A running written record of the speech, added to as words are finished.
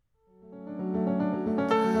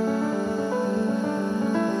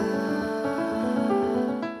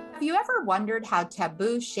ever wondered how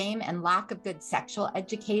taboo, shame, and lack of good sexual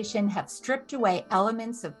education have stripped away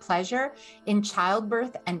elements of pleasure in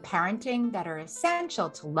childbirth and parenting that are essential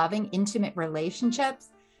to loving, intimate relationships?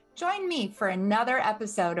 Join me for another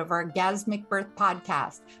episode of Orgasmic Birth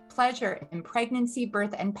Podcast, Pleasure in Pregnancy,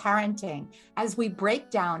 Birth, and Parenting, as we break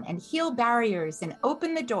down and heal barriers and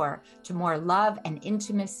open the door to more love and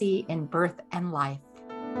intimacy in birth and life.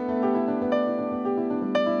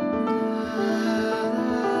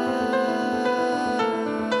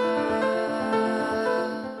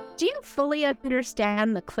 Do you fully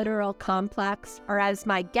understand the clitoral complex, or as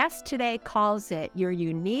my guest today calls it, your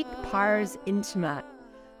unique pars intima?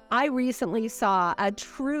 I recently saw a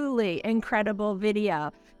truly incredible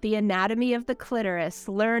video, The Anatomy of the Clitoris,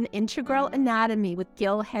 Learn Integral Anatomy with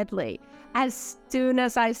Gil Hedley. As soon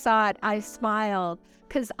as I saw it, I smiled,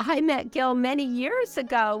 because I met Gil many years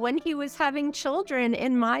ago when he was having children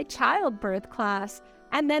in my childbirth class.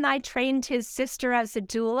 And then I trained his sister as a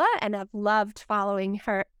doula and have loved following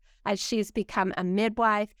her as she's become a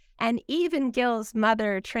midwife. And even Gil's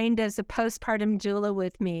mother trained as a postpartum doula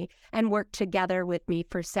with me and worked together with me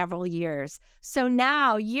for several years. So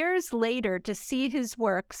now, years later, to see his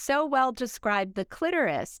work so well describe the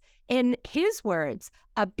clitoris, in his words,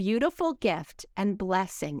 a beautiful gift and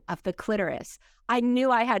blessing of the clitoris, I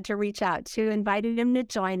knew I had to reach out to invite him to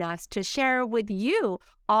join us to share with you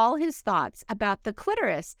all his thoughts about the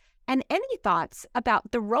clitoris and any thoughts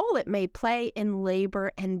about the role it may play in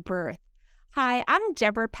labor and birth. Hi, I'm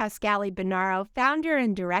Deborah Pascali-Bonaro, founder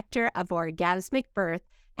and director of Orgasmic Birth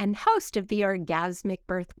and host of the Orgasmic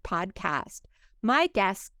Birth podcast. My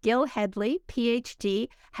guest, Gil Hedley, PhD,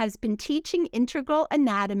 has been teaching integral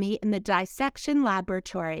anatomy in the dissection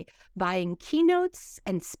laboratory, buying keynotes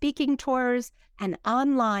and speaking tours, and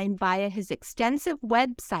online via his extensive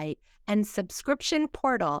website and subscription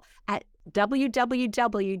portal at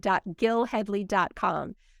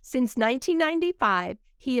www.gilhedley.com. Since 1995,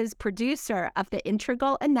 he is producer of the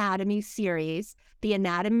Integral Anatomy series, the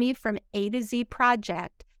Anatomy from A to Z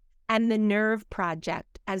Project, and the Nerve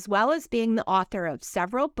Project, as well as being the author of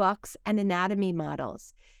several books and anatomy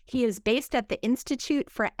models. He is based at the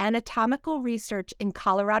Institute for Anatomical Research in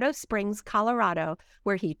Colorado Springs, Colorado,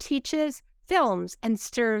 where he teaches, films, and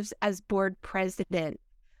serves as board president.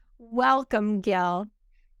 Welcome, Gil.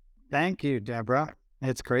 Thank you, Deborah.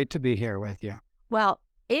 It's great to be here with you. Well,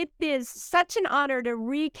 it is such an honor to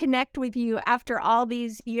reconnect with you after all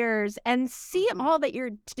these years and see all that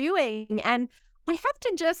you're doing. And I have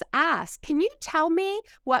to just ask, can you tell me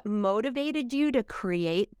what motivated you to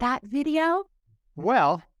create that video?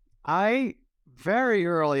 Well, I very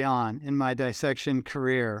early on in my dissection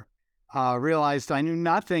career realized I knew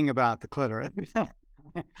nothing about the clitoris.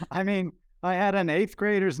 I mean, I had an 8th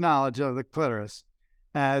grader's knowledge of the clitoris,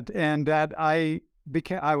 and that I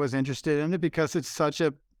was interested in it because it's such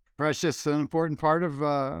a precious and important part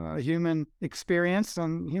of human experience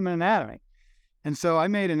and human anatomy. And so I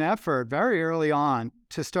made an effort very early on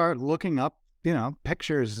to start looking up,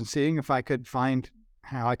 pictures and seeing if I could find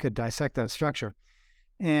how I could dissect that structure.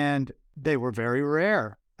 And they were very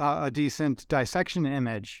rare, a decent dissection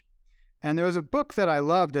image. And there was a book that I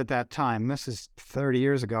loved at that time, this is 30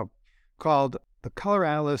 years ago, called The Color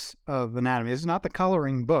Atlas of Anatomy. It's not the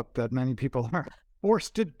coloring book that many people are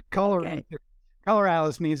forced to color. Okay. Color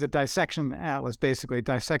atlas means a dissection atlas, basically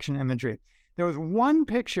dissection imagery. There was one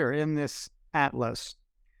picture in this atlas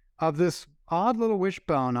of this odd little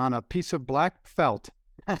wishbone on a piece of black felt.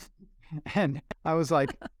 And I was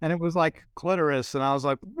like, and it was like clitoris. And I was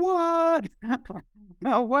like, what?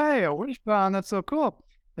 No way, a wishbone, that's so cool.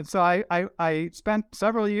 And so I spent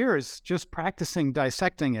several years just practicing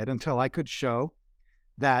dissecting it until I could show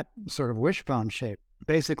that sort of wishbone shape.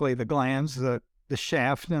 Basically the glands, the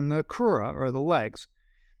shaft, and the crura, or the legs.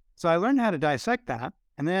 So I learned how to dissect that.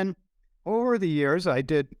 And then over the years, I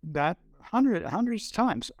did that hundreds of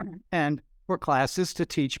times, and for classes to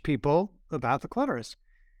teach people about the clitoris.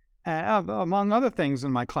 Among other things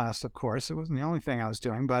in my class, of course, it wasn't the only thing I was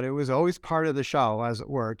doing, but it was always part of the show, as it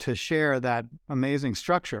were, to share that amazing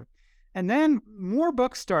structure. And then more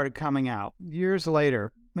books started coming out years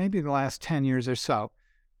later, maybe the last 10 years or so,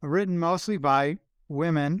 written mostly by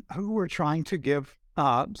women who were trying to give,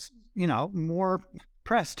 more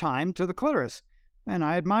press time to the clitoris. And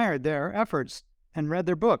I admired their efforts and read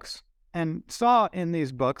their books and saw in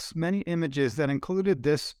these books many images that included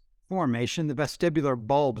this formation, the vestibular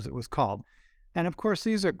bulbs, it was called. And of course,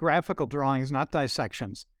 these are graphical drawings, not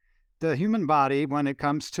dissections. The human body, when it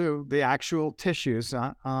comes to the actual tissues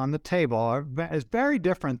on the table, is very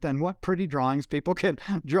different than what pretty drawings people can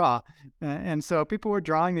draw. And so people were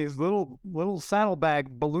drawing these little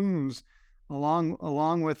saddlebag balloons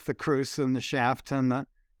along with the crus and the shaft and the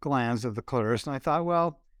glands of the clitoris. And I thought,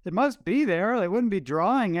 well, it must be there. They wouldn't be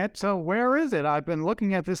drawing it. So where is it? I've been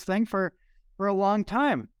looking at this thing for a long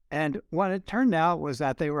time. And what it turned out was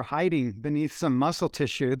that they were hiding beneath some muscle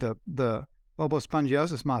tissue, the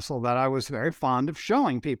obospongiosus muscle that I was very fond of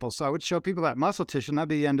showing people. So I would show people that muscle tissue, and that'd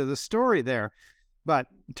be the end of the story there. But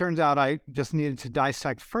it turns out I just needed to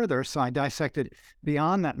dissect further. So I dissected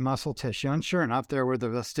beyond that muscle tissue. And sure enough, there were the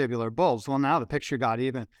vestibular bulbs. Well, now the picture got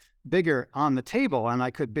even bigger on the table, and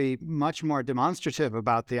I could be much more demonstrative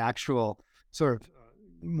about the actual sort of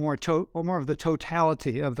more of the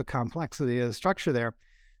totality of the complexity of the structure there.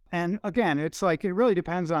 And again, it's like it really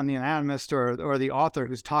depends on the anatomist or the author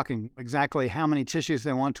who's talking exactly how many tissues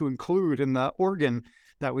they want to include in the organ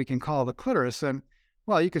that we can call the clitoris. And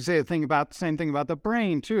well, you could say the same thing about the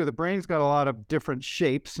brain too. The brain's got a lot of different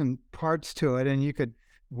shapes and parts to it, and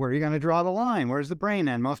where are you going to draw the line? Where's the brain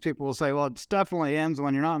end? Most people will say, well, it definitely ends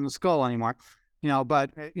when you're not in the skull anymore.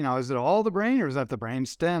 But is it all the brain, or is that the brain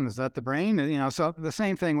stem? Is that the brain? So the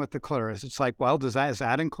same thing with the clitoris. It's like, well, is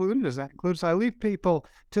that included? Does that include? So I leave people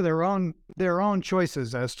to their own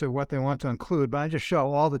choices as to what they want to include, but I just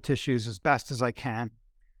show all the tissues as best as I can.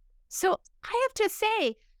 So I have to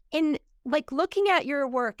say, in like looking at your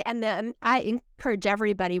work, and then I encourage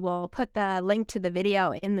everybody, we'll put the link to the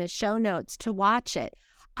video in the show notes to watch it.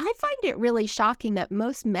 I find it really shocking that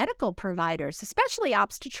most medical providers, especially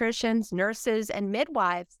obstetricians, nurses, and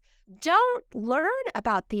midwives, don't learn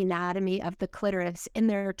about the anatomy of the clitoris in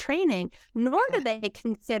their training, nor do they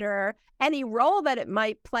consider any role that it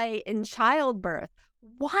might play in childbirth.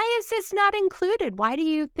 Why is this not included? Why do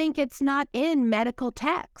you think it's not in medical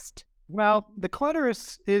text? Well, the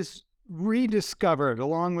clitoris is rediscovered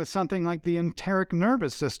along with something like the enteric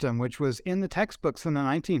nervous system, which was in the textbooks in the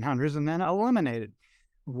 1900s and then eliminated.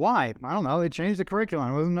 Why? I don't know. They changed the curriculum.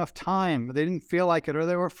 There wasn't enough time. They didn't feel like it, or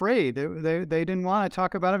they were afraid. They didn't want to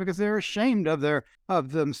talk about it because they were ashamed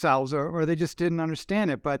of themselves, or they just didn't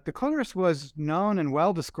understand it. But the clitoris was known and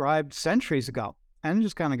well described centuries ago, and it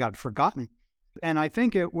just kind of got forgotten. And I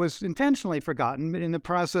think it was intentionally forgotten in the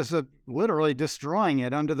process of literally destroying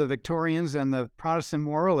it under the Victorians and the Protestant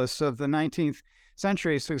moralists of the 19th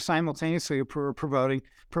century, who simultaneously were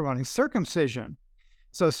promoting circumcision.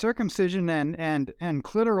 So circumcision and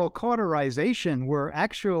clitoral cauterization were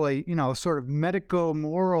actually, sort of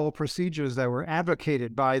medico-moral procedures that were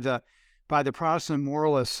advocated by the Protestant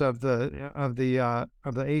moralists of the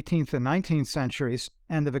 18th and 19th centuries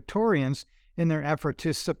and the Victorians in their effort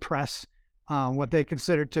to suppress what they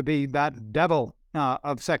considered to be that devil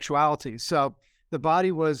of sexuality. So the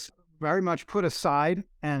body was very much put aside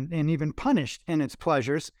and even punished in its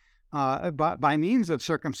pleasures by means of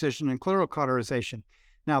circumcision and clitoral cauterization.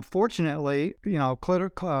 Now, fortunately,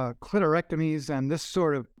 clitorectomies and this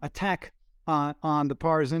sort of attack on the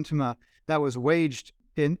pars intima that was waged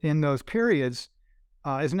in those periods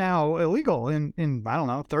is now illegal in, I don't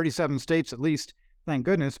know, 37 states at least, thank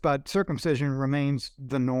goodness, but circumcision remains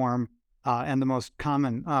the norm and the most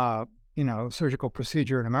common, surgical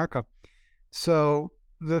procedure in America. So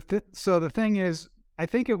the thing is, I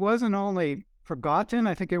think it wasn't only forgotten,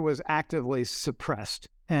 I think it was actively suppressed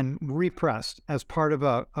and repressed as part of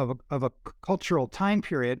a cultural time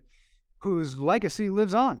period whose legacy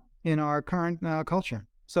lives on in our current culture.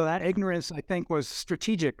 So that ignorance, I think, was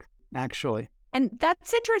strategic, actually. And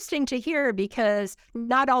that's interesting to hear, because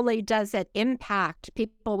not only does it impact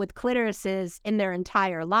people with clitorises in their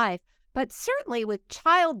entire life, but certainly with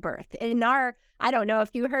childbirth. I don't know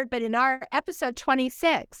if you heard, but in our episode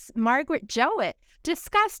 26, Margaret Jowett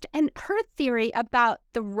discussed her theory about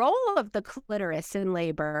the role of the clitoris in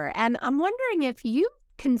labor. And I'm wondering if you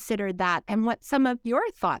considered that and what some of your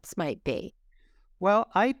thoughts might be. Well,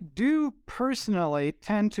 I do personally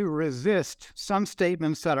tend to resist some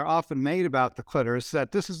statements that are often made about the clitoris,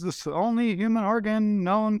 that this is the only human organ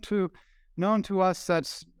known to us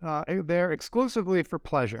that's there exclusively for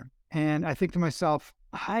pleasure. And I think to myself,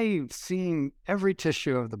 I've seen every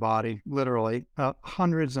tissue of the body, literally,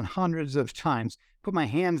 hundreds and hundreds of times, put my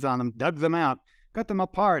hands on them, dug them out, cut them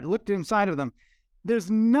apart, looked inside of them.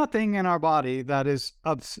 There's nothing in our body that is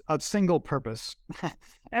of single purpose.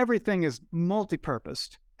 Everything is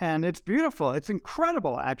multi-purposed, and it's beautiful. It's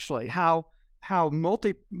incredible, actually, how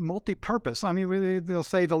multi-purpose. I mean, they'll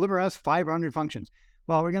say the liver has 500 functions.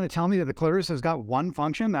 Well, we're going to tell me that the clitoris has got one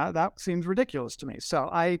function? That seems ridiculous to me. So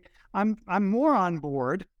I'm more on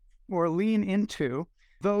board, or lean into,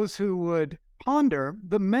 those who would ponder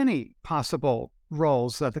the many possible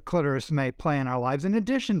roles that the clitoris may play in our lives in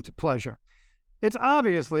addition to pleasure. It's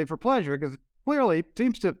obviously for pleasure, because clearly it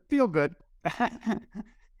seems to feel good.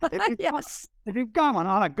 Yes. If you've got one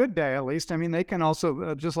on a good day, at least, I mean, they can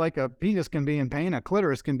also, just like a penis can be in pain, a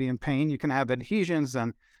clitoris can be in pain. You can have adhesions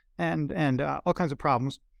and all kinds of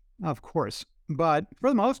problems, of course. But for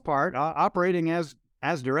the most part, operating as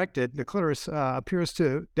directed, the clitoris appears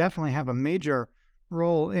to definitely have a major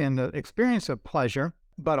role in the experience of pleasure.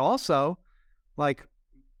 But also, like,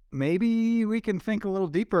 maybe we can think a little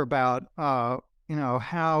deeper about,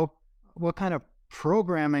 what kind of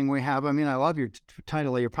programming we have. I mean, I love your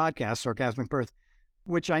title of your podcast, Orgasmic Birth,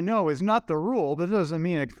 which I know is not the rule, but it doesn't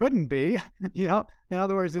mean it couldn't be. In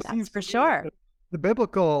other words, it seems for sure. The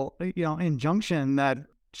biblical, injunction that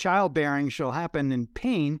childbearing shall happen in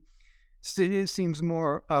pain, it seems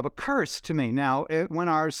more of a curse to me. Now, when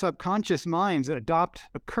our subconscious minds adopt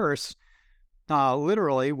a curse,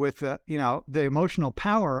 literally with the emotional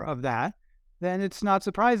power of that, then it's not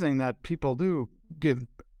surprising that people do give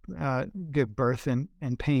birth in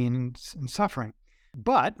pain and suffering.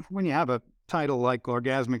 But when you have a title like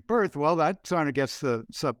Orgasmic Birth, well, that sort of gets the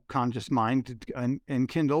subconscious mind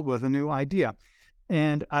enkindled with a new idea.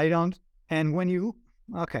 And when you,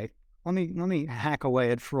 okay, let me hack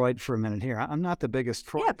away at Freud for a minute here. I'm not the biggest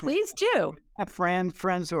Freud. Yeah, please do. I have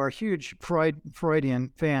friends who are huge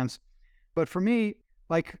Freudian fans. But for me,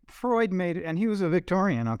 like, Freud made, and he was a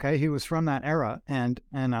Victorian, okay? He was from that era, and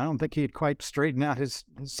I don't think he'd quite straightened out his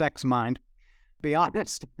sex mind, to be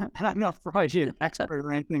honest. And I'm not Freudian expert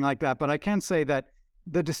or anything like that, but I can say that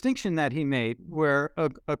the distinction that he made, where,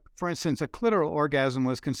 for instance, a clitoral orgasm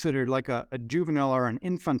was considered like a juvenile or an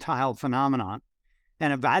infantile phenomenon,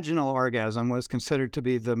 and a vaginal orgasm was considered to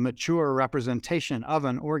be the mature representation of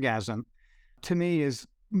an orgasm, to me is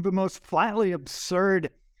the most flatly absurd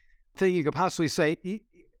thing you could possibly say,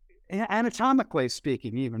 anatomically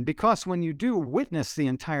speaking, even, because when you do witness the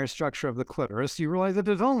entire structure of the clitoris, you realize that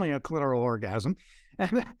there's only a clitoral orgasm,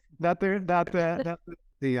 and that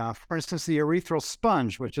for instance, the urethral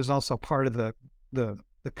sponge, which is also part of the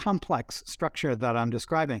complex structure that I'm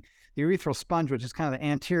describing, the urethral sponge, which is kind of the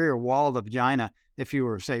anterior wall of the vagina, if you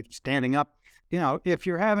were, say, standing up, if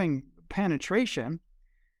you're having penetration,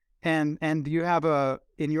 and you have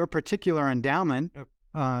in your particular endowment,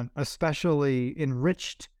 especially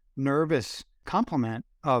enriched nervous complement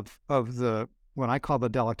of the, what I call the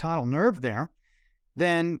delectatal nerve there,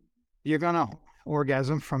 then you're going to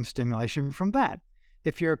orgasm from stimulation from that.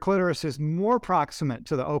 If your clitoris is more proximate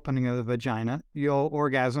to the opening of the vagina, you'll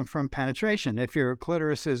orgasm from penetration. If your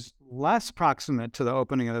clitoris is less proximate to the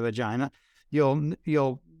opening of the vagina,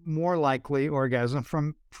 you'll more likely orgasm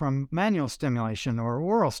from manual stimulation or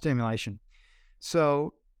oral stimulation.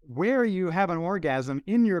 So where you have an orgasm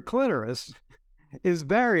in your clitoris is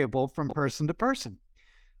variable from person to person.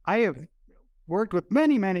 I have worked with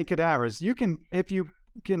many, many cadavers. If you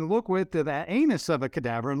can look with the anus of a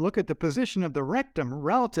cadaver and look at the position of the rectum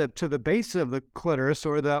relative to the base of the clitoris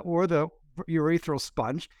or the urethral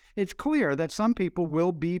sponge, it's clear that some people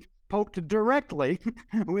will be poked directly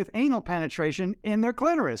with anal penetration in their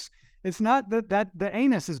clitoris. It's not that the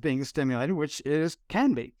anus is being stimulated, which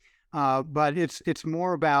can be. But it's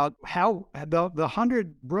more about how the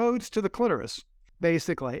 100 roads to the clitoris,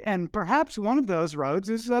 basically. And perhaps one of those roads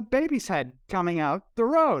is a baby's head coming out the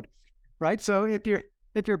road, right? So if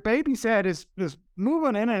your baby's head is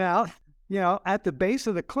moving in and out, at the base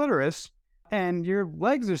of the clitoris, and your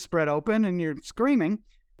legs are spread open and you're screaming,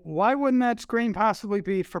 why wouldn't that scream possibly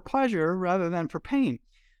be for pleasure rather than for pain?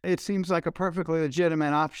 It seems like a perfectly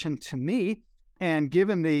legitimate option to me. And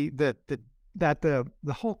given that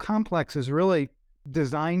the whole complex is really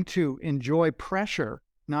designed to enjoy pressure,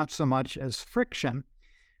 not so much as friction,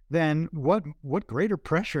 then what greater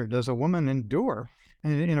pressure does a woman endure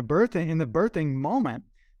in the birthing moment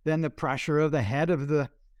than the pressure of the head of the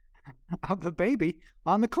baby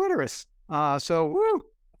on the clitoris? So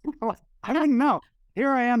I don't know.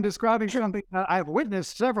 Here I am describing something that I've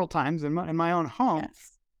witnessed several times in my own home.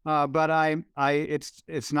 Yes. But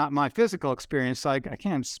it's not my physical experience. I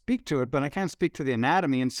can't speak to it, but I can speak to the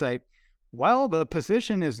anatomy and say, well, the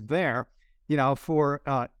position is there, for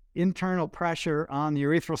internal pressure on the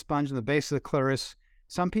urethral sponge and the base of the clitoris.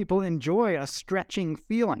 Some people enjoy a stretching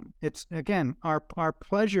feeling. It's, again, our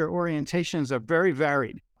pleasure orientations are very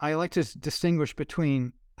varied. I like to distinguish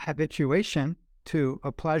between habituation to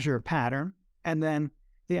a pleasure pattern and then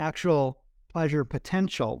the actual pleasure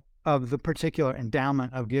potential of the particular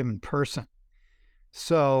endowment of a given person.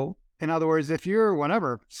 So, in other words, if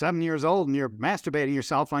you're 7 years old and you're masturbating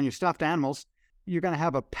yourself on your stuffed animals, you're going to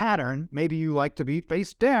have a pattern. Maybe you like to be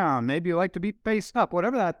face down. Maybe you like to be face up.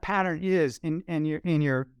 Whatever that pattern is in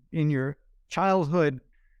your childhood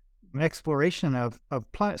exploration of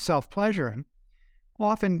self-pleasuring,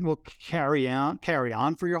 often will carry on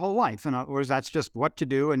for your whole life. In other words, that's just what to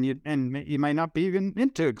do, and you might not be even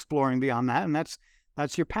into exploring beyond that, and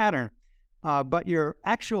that's your pattern. But your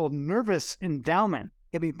actual nervous endowment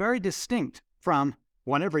can be very distinct from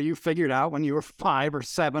whatever you figured out when you were 5 or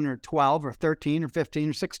 7 or 12 or 13 or 15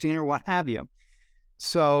 or 16 or what have you.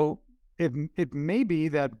 So it may be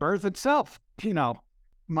that birth itself,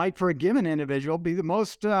 might for a given individual be the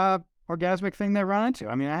most orgasmic thing they run into.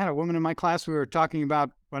 I mean, I had a woman in my class, we were talking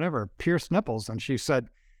about pierced nipples, and she said,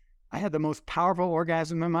 I had the most powerful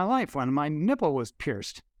orgasm in my life when my nipple was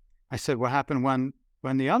pierced. I said, what happened when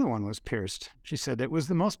the other one was pierced? She said, it was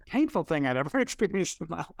the most painful thing I'd ever experienced in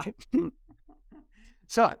my life.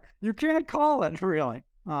 So you can't call it really.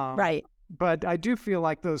 Right. But I do feel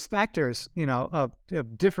like those factors, of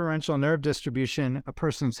differential nerve distribution, a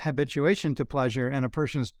person's habituation to pleasure, and a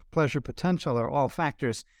person's pleasure potential are all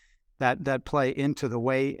factors that play into the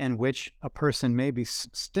way in which a person may be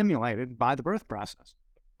stimulated by the birth process.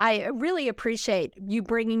 I really appreciate you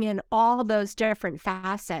bringing in all those different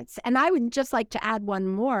facets. And I would just like to add one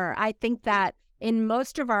more. I think that in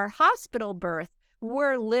most of our hospital births,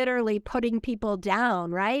 we're literally putting people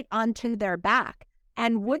down, right, onto their back.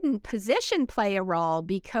 And wouldn't position play a role,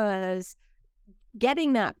 because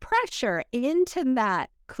getting that pressure into that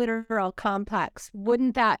clitoral complex,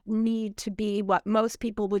 wouldn't that need to be what most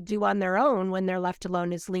people would do on their own when they're left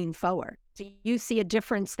alone, is lean forward? Do you see a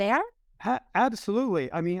difference there?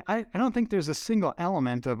 Absolutely. I mean, I don't think there's a single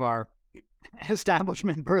element of our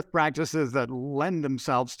establishment birth practices that lend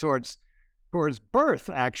themselves towards birth,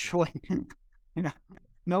 actually.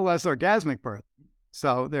 No less orgasmic birth.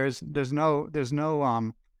 So there's no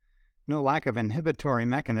lack of inhibitory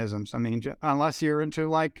mechanisms. I mean, unless you're into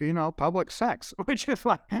public sex, which is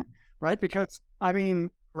right? Because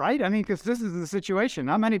because this is the situation.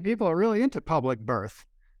 Not many people are really into public birth,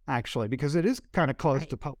 actually, because it is kind of close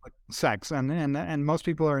to public sex, and most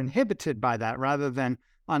people are inhibited by that rather than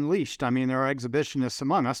unleashed. I mean, there are exhibitionists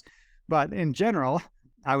among us, but in general,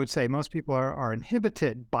 I would say most people are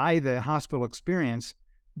inhibited by the hospital experience,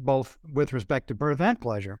 both with respect to birth and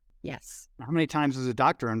pleasure. Yes. How many times does a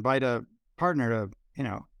doctor invite a partner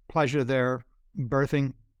to, pleasure their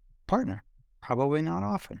birthing partner? Probably not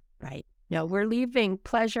often. Right. No, we're leaving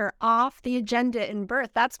pleasure off the agenda in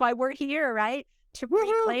birth. That's why we're here, right? To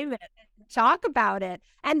reclaim it, and talk about it.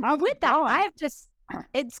 And with that,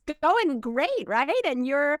 it's going great, right? And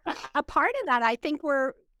you're a part of that. I think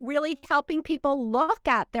we're really helping people look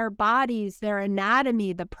at their bodies, their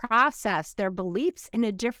anatomy, the process, their beliefs in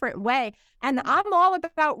a different way. And I'm all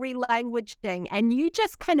about relanguaging. And you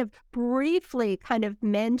just kind of briefly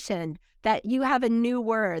mentioned that you have a new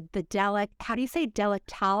word, how do you say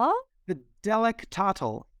delectalo? The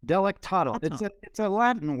delectatal. It's a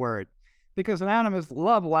Latin word, because anatomists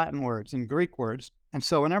love Latin words and Greek words. And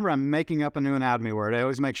so whenever I'm making up a new anatomy word, I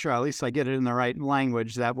always make sure at least I get it in the right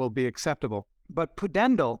language that will be acceptable. But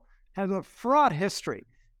pudendal has a fraught history.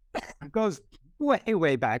 It goes way,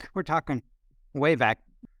 way back. We're talking way back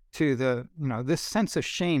to this sense of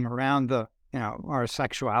shame around our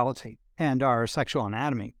sexuality and our sexual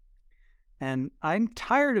anatomy. And I'm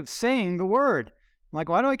tired of saying the word. I'm like,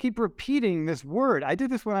 why do I keep repeating this word? I did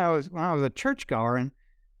this when I was a churchgoer, and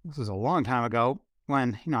this was a long time ago,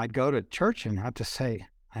 when I'd go to church and have to say,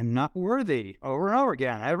 I'm not worthy, over and over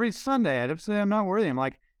again. Every Sunday I'd have to say I'm not worthy. I'm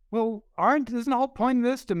like, well, isn't the whole point of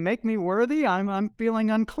this to make me worthy? I'm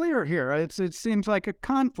feeling unclear here. It seems like a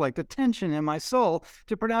conflict, a tension in my soul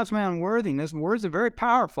to pronounce my unworthiness. Words are very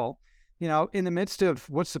powerful, in the midst of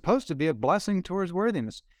what's supposed to be a blessing towards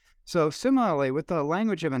worthiness. So similarly with the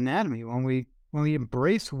language of anatomy, when we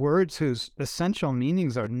embrace words whose essential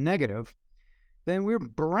meanings are negative, then we're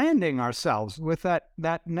branding ourselves with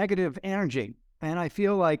that negative energy. And I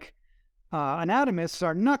feel like anatomists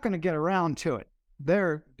are not going to get around to it.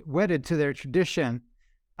 They're wedded to their tradition.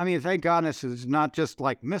 I mean, thank goodness it's not just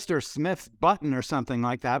like Mr. Smith's button or something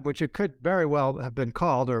like that, which it could very well have been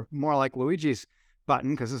called, or more like Luigi's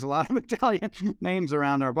button, because there's a lot of Italian names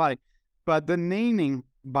around our body. But the naming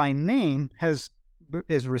by name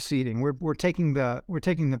is receding. We're taking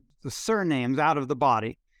the surnames out of the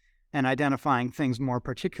body and identifying things more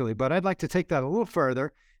particularly. But I'd like to take that a little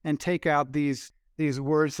further and take out these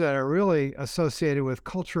words that are really associated with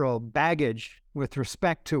cultural baggage with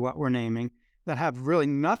respect to what we're naming, that have really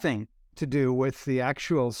nothing to do with the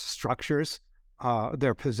actual structures,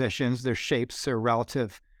 their positions, their shapes, their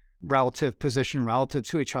relative position relative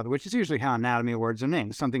to each other, which is usually how anatomy words are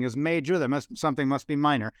named. If something is major, something must be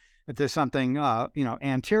minor. If there's something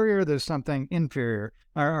anterior, there's something inferior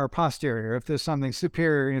or posterior. If there's something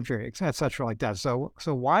superior, inferior, etc., like that. So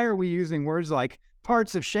why are we using words like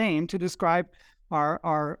parts of shame to describe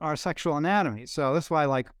our sexual anatomy. So that's why I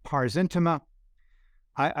like pars intima.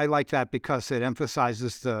 I like that because it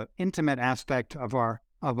emphasizes the intimate aspect of our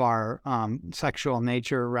sexual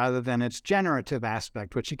nature rather than its generative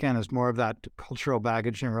aspect, which again is more of that cultural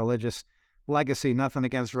baggage and religious legacy. Nothing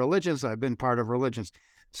against religions. I've been part of religions.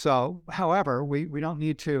 So, however, we don't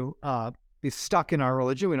need to be stuck in our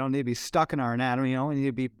religion. We don't need to be stuck in our anatomy. We need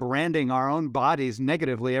to be branding our own bodies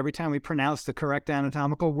negatively every time we pronounce the correct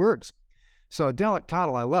anatomical words. So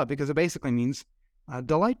delectatal I love because it basically means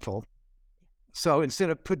delightful. So instead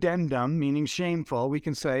of pudendum, meaning shameful, we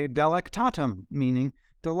can say delectatum, meaning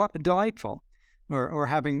delightful,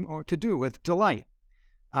 or to do with delight.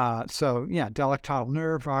 So yeah, delectatal,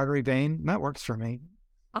 nerve, artery, vein, that works for me.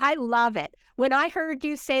 I love it. When I heard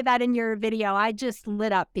you say that in your video, I just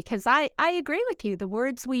lit up because I agree with you. The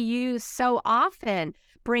words we use so often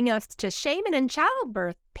bring us to shame and in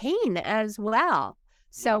childbirth, pain as well.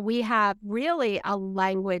 So we have really a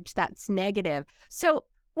language that's negative. So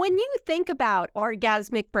when you think about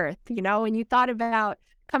orgasmic birth, and you thought about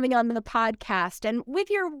coming on the podcast and with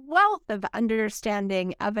your wealth of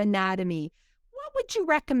understanding of anatomy, what would you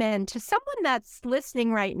recommend to someone that's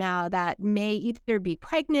listening right now that may either be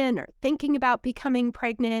pregnant or thinking about becoming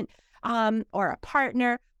pregnant, or a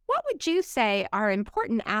partner? What would you say are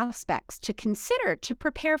important aspects to consider to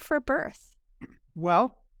prepare for birth?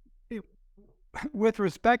 Well, with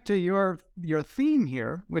respect to your theme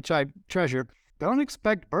here, which I treasure, don't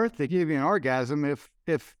expect birth to give you an orgasm if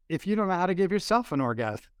you don't know how to give yourself an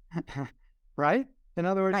orgasm, right? In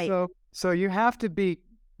other words, Right. so you have to be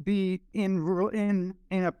in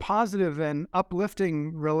a positive and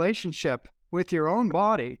uplifting relationship with your own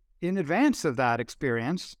body in advance of that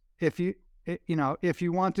experience. If you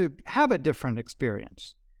want to have a different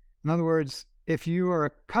experience, in other words, if you are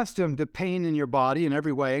accustomed to pain in your body in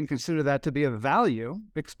every way and consider that to be of value,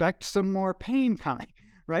 expect some more pain coming,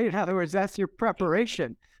 right? In other words, that's your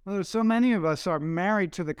preparation. So many of us are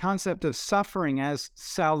married to the concept of suffering as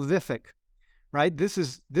salvific, right? This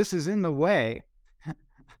is in the way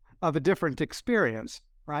of a different experience,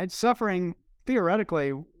 right? Suffering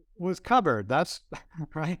theoretically was covered. That's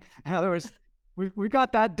right. In other words, we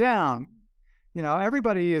got that down.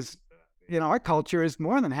 Everybody is, our culture is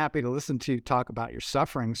more than happy to listen to you talk about your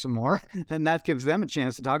suffering some more, and that gives them a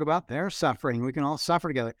chance to talk about their suffering. We can all suffer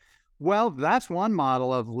together. Well, that's one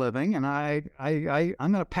model of living, and I'm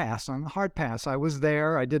going to pass. I'm a hard pass. I was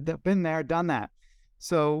there. I did that. Been there. Done that.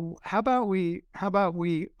 So how about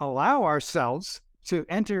we allow ourselves to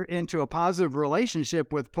enter into a positive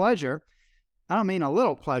relationship with pleasure? I don't mean a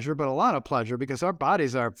little pleasure, but a lot of pleasure, because our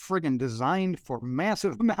bodies are friggin' designed for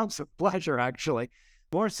massive amounts of pleasure, actually,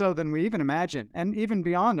 more so than we even imagine, and even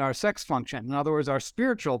beyond our sex function. In other words, our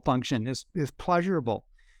spiritual function is pleasurable.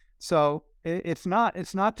 So it's not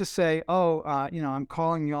to say, I'm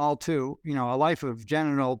calling you all to, a life of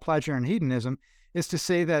genital pleasure and hedonism. It's to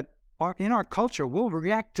say that in our culture, we'll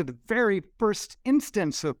react to the very first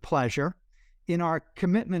instance of pleasure in our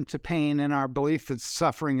commitment to pain and our belief that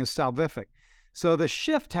suffering is salvific. So the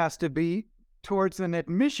shift has to be towards an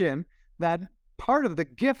admission that part of the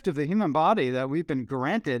gift of the human body that we've been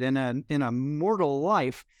granted in a mortal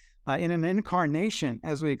life, in an incarnation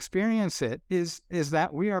as we experience it, is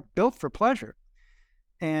that we are built for pleasure.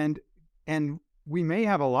 And we may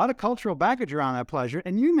have a lot of cultural baggage around that pleasure,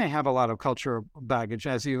 and you may have a lot of cultural baggage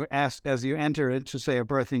as you enter into, say, a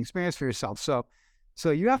birthing experience for yourself.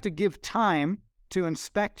 So you have to give time to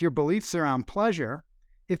inspect your beliefs around pleasure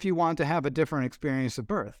if you want to have a different experience of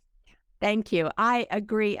birth. Thank you. I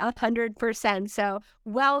agree 100%. So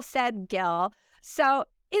well said, Gil. So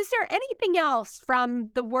is there anything else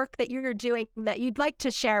from the work that you're doing that you'd like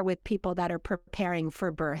to share with people that are preparing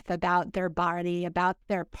for birth about their body, about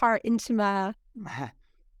their pars intima?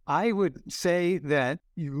 I would say that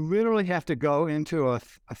you literally have to go into a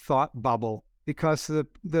thought bubble, because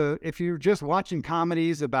if you're just watching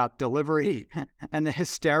comedies about delivery and the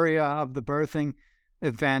hysteria of the birthing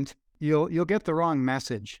event, you'll get the wrong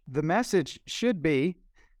message. The message should be,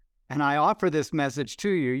 and I offer this message to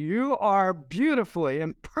you, you are beautifully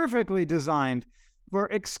and perfectly designed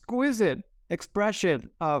for exquisite expression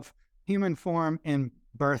of human form in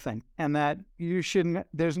birthing, and that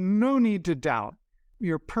there's no need to doubt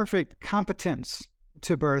your perfect competence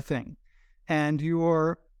to birthing and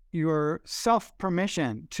your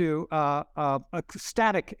self-permission to a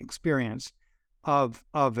ecstatic experience of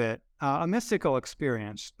it, a mystical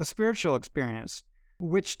experience, a spiritual experience,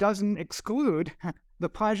 which doesn't exclude the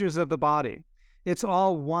pleasures of the body. It's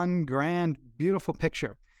all one grand, beautiful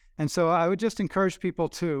picture. And so I would just encourage people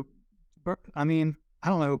to, I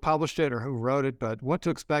don't know who published it or who wrote it, but What to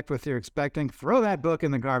Expect What You're Expecting, throw that book in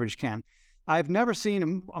the garbage can. I've never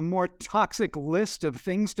seen a more toxic list of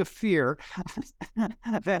things to fear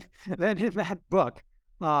than in that book.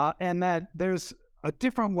 And that there's a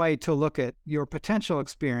different way to look at your potential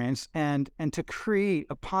experience and to create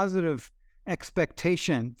a positive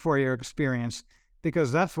expectation for your experience,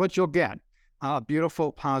 because that's what you'll get, a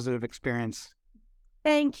beautiful, positive experience.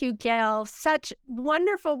 Thank you, Gail. Such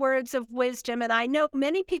wonderful words of wisdom. And I know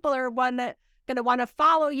many people are going to want to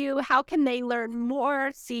follow you. How can they learn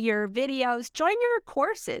more, see your videos, join your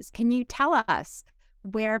courses? Can you tell us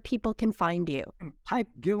where people can find you? Type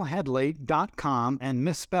gilhedley.com and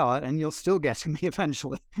misspell it, and you'll still get to me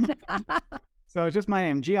eventually. So it's just my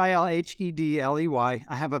name, Gilhedley.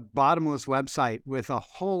 I have a bottomless website with a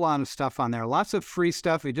whole lot of stuff on there. Lots of free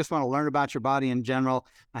stuff. If you just want to learn about your body in general.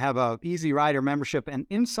 I have a Easy Rider membership. And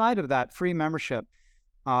inside of that free membership,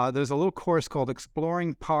 there's a little course called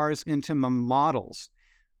Exploring Pars Intima Models.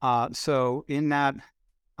 So in that,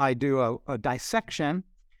 I do a dissection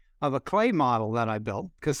of a clay model that I built,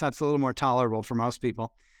 because that's a little more tolerable for most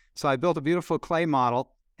people. So I built a beautiful clay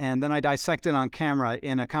model, and then I dissect it on camera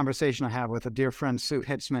in a conversation I have with a dear friend, Sue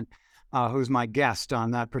Hitzman, who's my guest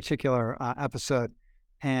on that particular episode.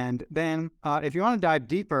 And then if you want to dive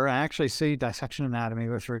deeper and actually see dissection anatomy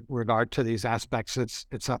with regard to these aspects,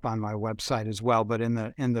 it's up on my website as well, but in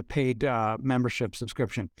the paid membership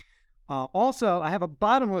subscription. Also, I have a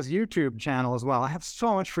bottomless YouTube channel as well. I have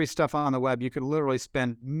so much free stuff on the web. You could literally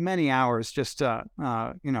spend many hours just, like,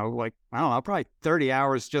 I don't know, probably 30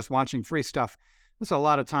 hours just watching free stuff. That's a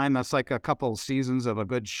lot of time. That's like a couple seasons of a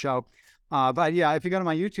good show. But yeah, if you go to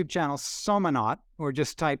my YouTube channel, Somonaut, or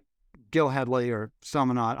just type Gil Hedley or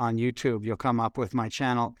Somonaut on YouTube, you'll come up with my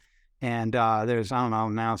channel. And there's, I don't know,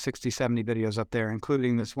 now 60, 70 videos up there,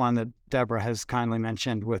 including this one that Deborah has kindly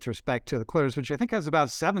mentioned with respect to the clitoris, which I think has about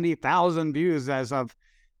 70,000 views as of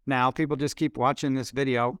now. People just keep watching this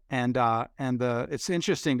video. And it's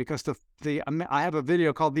interesting because I have a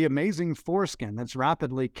video called The Amazing Foreskin that's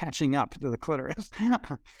rapidly catching up to the clitoris.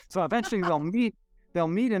 So eventually they'll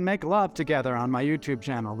meet and make love together on my YouTube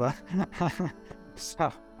channel.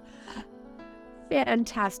 So...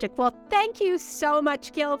 Fantastic. Well, thank you so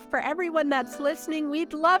much, Gil. For everyone that's listening,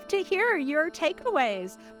 we'd love to hear your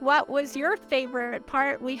takeaways. What was your favorite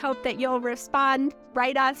part? We hope that you'll respond,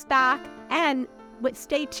 write us back, and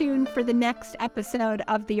stay tuned for the next episode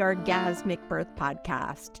of the Orgasmic Birth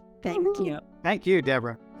Podcast. Thank you. Thank you,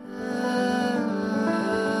 Deborah.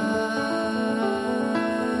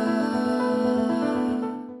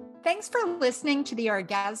 Thanks for listening to the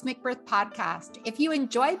Orgasmic Birth Podcast. If you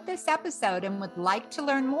enjoyed this episode and would like to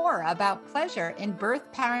learn more about pleasure in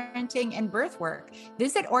birth, parenting, and birth work,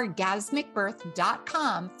 visit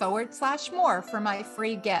orgasmicbirth.com/more for my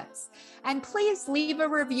free gifts. And please leave a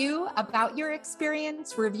review about your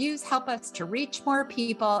experience. Reviews help us to reach more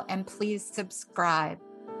people, and please subscribe.